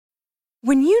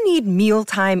When you need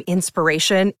mealtime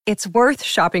inspiration, it's worth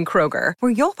shopping Kroger,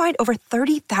 where you'll find over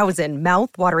 30,000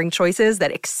 mouth-watering choices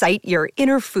that excite your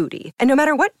inner foodie. And no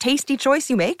matter what tasty choice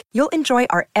you make, you'll enjoy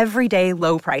our everyday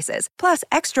low prices, plus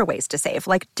extra ways to save,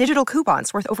 like digital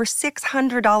coupons worth over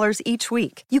 $600 each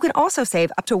week. You can also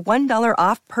save up to $1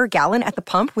 off per gallon at the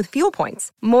pump with fuel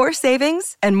points. More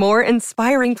savings and more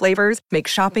inspiring flavors make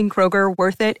shopping Kroger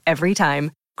worth it every time.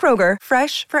 Kroger,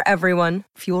 fresh for everyone.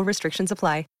 Fuel restrictions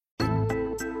apply.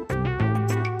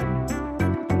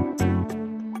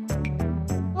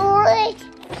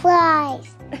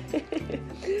 Surprise.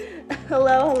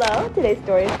 Hello. Today's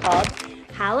story is called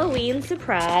Halloween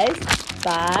Surprise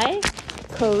by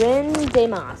Corinne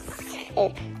Demas.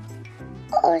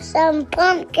 Or some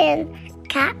pumpkin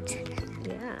cat.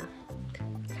 Yeah.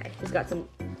 Okay, he's got some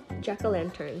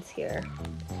jack-o'-lanterns here.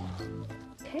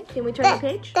 Okay, can we turn the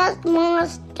page? That's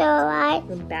monster, right?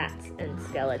 Some bats and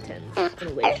skeletons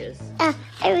and witches. I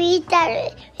read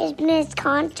that with Miss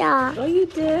Concha. Oh, you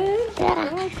did? Yeah.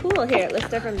 Oh, cool. Here, let's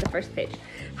start from the first page.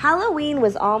 Halloween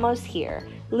was almost here.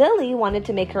 Lily wanted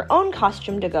to make her own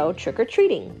costume to go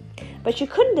trick-or-treating, but she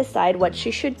couldn't decide what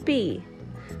she should be.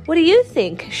 What do you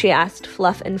think? She asked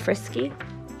Fluff and Frisky.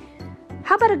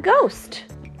 How about a ghost?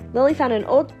 Lily found an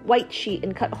old white sheet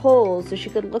and cut holes so she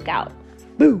could look out.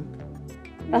 Boo!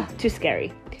 Oh, too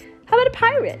scary. How about a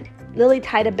pirate? Lily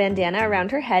tied a bandana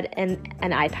around her head and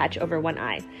an eye patch over one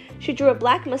eye. She drew a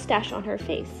black mustache on her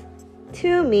face.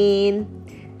 Too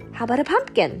mean. How about a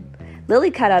pumpkin?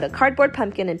 Lily cut out a cardboard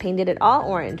pumpkin and painted it all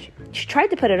orange. She tried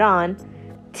to put it on.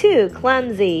 Too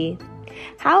clumsy.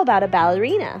 How about a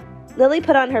ballerina? Lily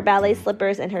put on her ballet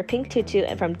slippers and her pink tutu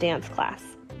from dance class.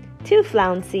 Too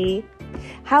flouncy.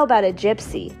 How about a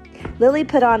gypsy? Lily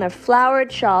put on a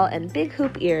flowered shawl and big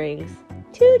hoop earrings.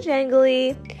 Too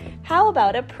jangly. How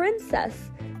about a princess?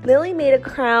 Lily made a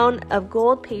crown of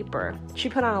gold paper. She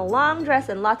put on a long dress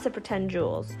and lots of pretend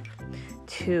jewels.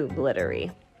 Too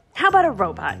glittery. How about a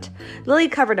robot? Lily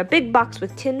covered a big box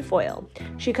with tin foil.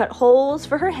 She cut holes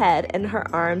for her head and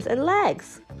her arms and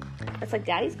legs. That's like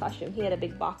Daddy's costume. He had a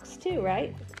big box too,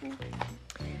 right?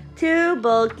 Too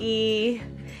bulky.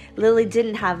 Lily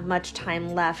didn't have much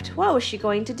time left. What was she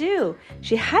going to do?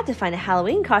 She had to find a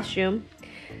Halloween costume.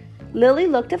 Lily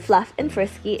looked at Fluff and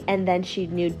Frisky, and then she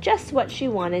knew just what she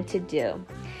wanted to do.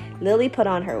 Lily put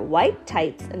on her white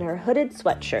tights and her hooded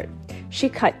sweatshirt. She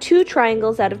cut 2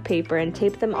 triangles out of paper and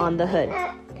taped them on the hood.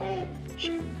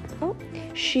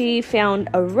 She found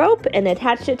a rope and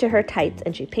attached it to her tights,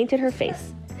 and she painted her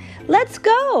face. Let's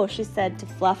go, she said to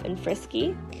Fluff and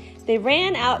Frisky. They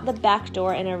ran out the back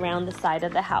door and around the side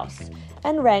of the house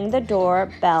and rang the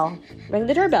doorbell.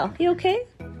 You okay?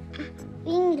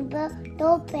 Ring the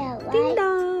doorbell, right? Ding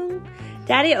dong.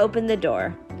 Daddy opened the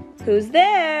door. Who's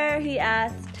there? He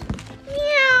asked.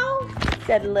 Meow,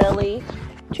 said Lily.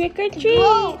 Trick or treat.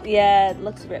 Whoa. Yeah, it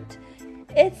looks ripped.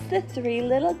 It's the 3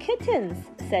 little kittens,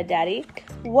 said Daddy.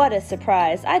 What a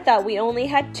surprise. I thought we only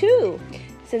had 2.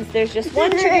 Since there's just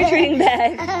one trick-or-treating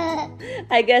bag,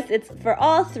 I guess it's for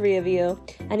all 3 of you.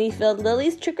 And he filled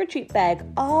Lily's trick-or-treat bag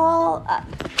all up.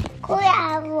 Cody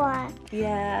has one.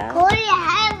 Yeah. Cody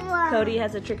has one. Cody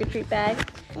has a trick-or-treat bag.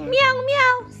 Yeah. Meow,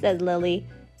 meow, said Lily.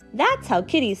 That's how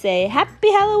kitties say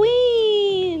Happy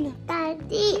Halloween.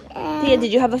 Daddy. Yeah,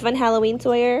 did you have a fun Halloween,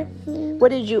 Sawyer? Mm-hmm.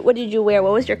 What did you wear?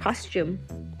 What was your costume?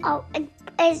 Oh,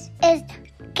 it's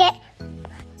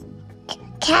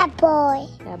cowboy.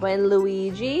 Cowboy and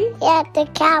Luigi? Yeah, the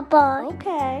cowboy.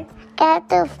 Okay. Got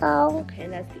the phone. Okay,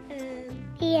 that's the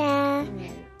end. Yeah.